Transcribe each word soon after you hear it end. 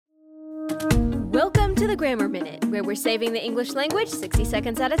the Grammar Minute, where we're saving the English language 60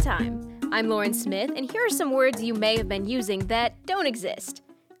 seconds at a time. I'm Lauren Smith, and here are some words you may have been using that don't exist.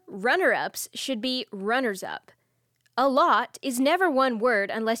 Runner-ups should be runners-up. A lot is never one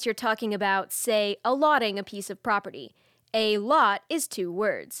word unless you're talking about, say, allotting a piece of property. A lot is 2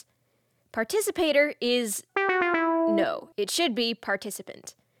 words. Participator is... no, it should be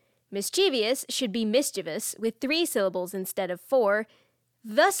participant. Mischievous should be mischievous with 3 syllables instead of 4.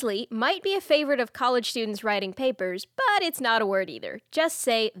 Thusly might be a favorite of college students writing papers, but it's not a word either. Just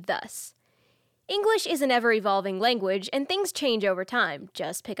say thus. English is an ever-evolving language, and things change over time.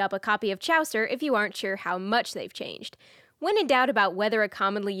 Just pick up a copy of Chaucer if you aren't sure how much they've changed. When in doubt about whether a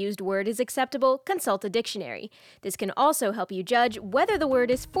commonly used word is acceptable, consult a dictionary. This can also help you judge whether the word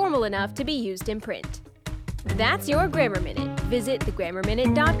is formal enough to be used in print. That's your Grammar Minute. Visit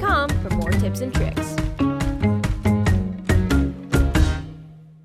thegrammarminute.com for more tips and tricks.